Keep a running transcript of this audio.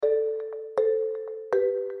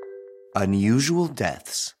Unusual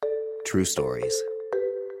deaths. True stories.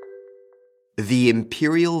 The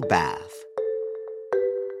Imperial Bath.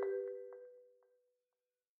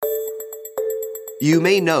 You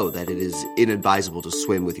may know that it is inadvisable to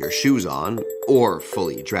swim with your shoes on, or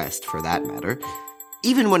fully dressed for that matter,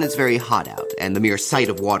 even when it's very hot out and the mere sight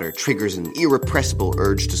of water triggers an irrepressible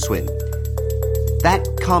urge to swim. That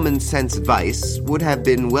common-sense advice would have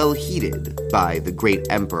been well heeded by the great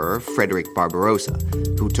Emperor Frederick Barbarossa,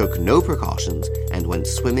 who took no precautions and went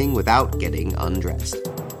swimming without getting undressed.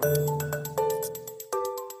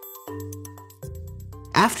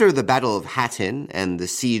 After the Battle of Hattin and the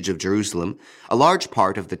Siege of Jerusalem, a large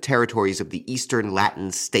part of the territories of the eastern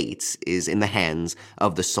Latin states is in the hands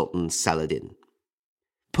of the Sultan Saladin.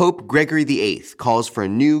 Pope Gregory VIII calls for a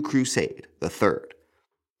new crusade, the Third.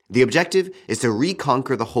 The objective is to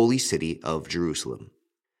reconquer the holy city of Jerusalem.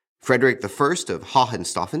 Frederick I of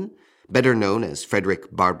Hohenstaufen, better known as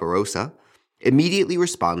Frederick Barbarossa, immediately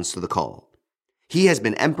responds to the call. He has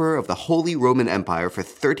been emperor of the Holy Roman Empire for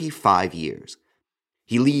 35 years.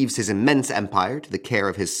 He leaves his immense empire to the care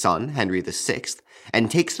of his son, Henry VI,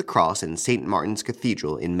 and takes the cross in St. Martin's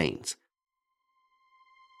Cathedral in Mainz.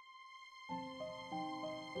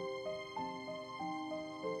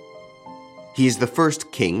 He is the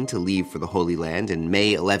first king to leave for the Holy Land in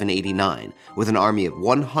May 1189 with an army of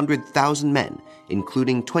 100,000 men,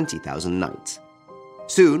 including 20,000 knights.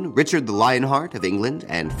 Soon, Richard the Lionheart of England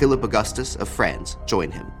and Philip Augustus of France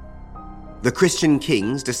join him. The Christian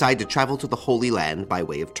kings decide to travel to the Holy Land by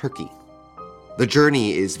way of Turkey. The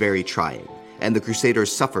journey is very trying, and the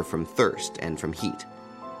Crusaders suffer from thirst and from heat.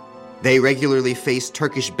 They regularly face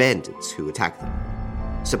Turkish bandits who attack them.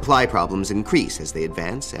 Supply problems increase as they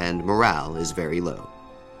advance, and morale is very low.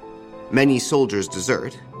 Many soldiers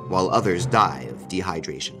desert, while others die of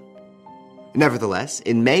dehydration. Nevertheless,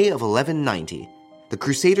 in May of 1190, the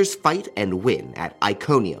Crusaders fight and win at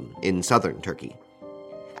Iconium in southern Turkey.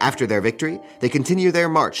 After their victory, they continue their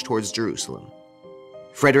march towards Jerusalem.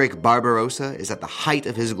 Frederick Barbarossa is at the height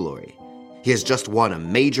of his glory. He has just won a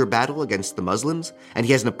major battle against the Muslims, and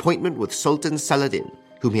he has an appointment with Sultan Saladin,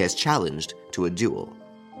 whom he has challenged to a duel.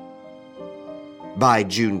 By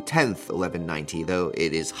June 10th, 1190, though,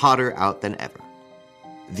 it is hotter out than ever.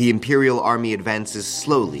 The imperial army advances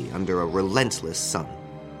slowly under a relentless sun.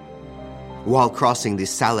 While crossing the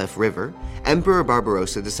Salef River, Emperor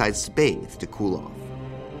Barbarossa decides to bathe to cool off.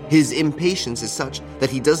 His impatience is such that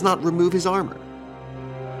he does not remove his armor.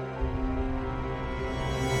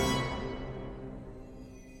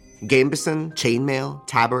 Gambeson, chainmail,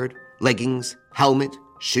 tabard, leggings, helmet,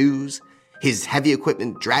 shoes. His heavy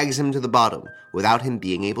equipment drags him to the bottom without him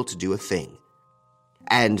being able to do a thing.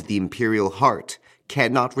 And the imperial heart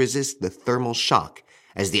cannot resist the thermal shock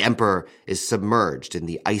as the emperor is submerged in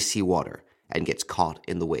the icy water and gets caught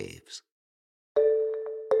in the waves.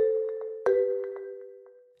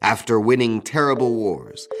 After winning terrible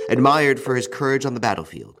wars, admired for his courage on the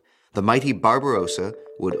battlefield, the mighty Barbarossa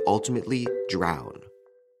would ultimately drown.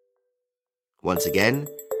 Once again,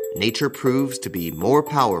 nature proves to be more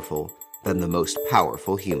powerful than the most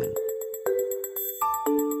powerful human.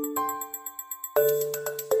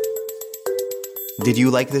 Did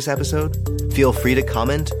you like this episode? Feel free to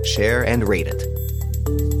comment, share, and rate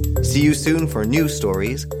it. See you soon for new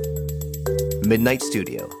stories. Midnight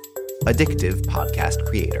Studio, addictive podcast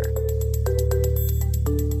creator.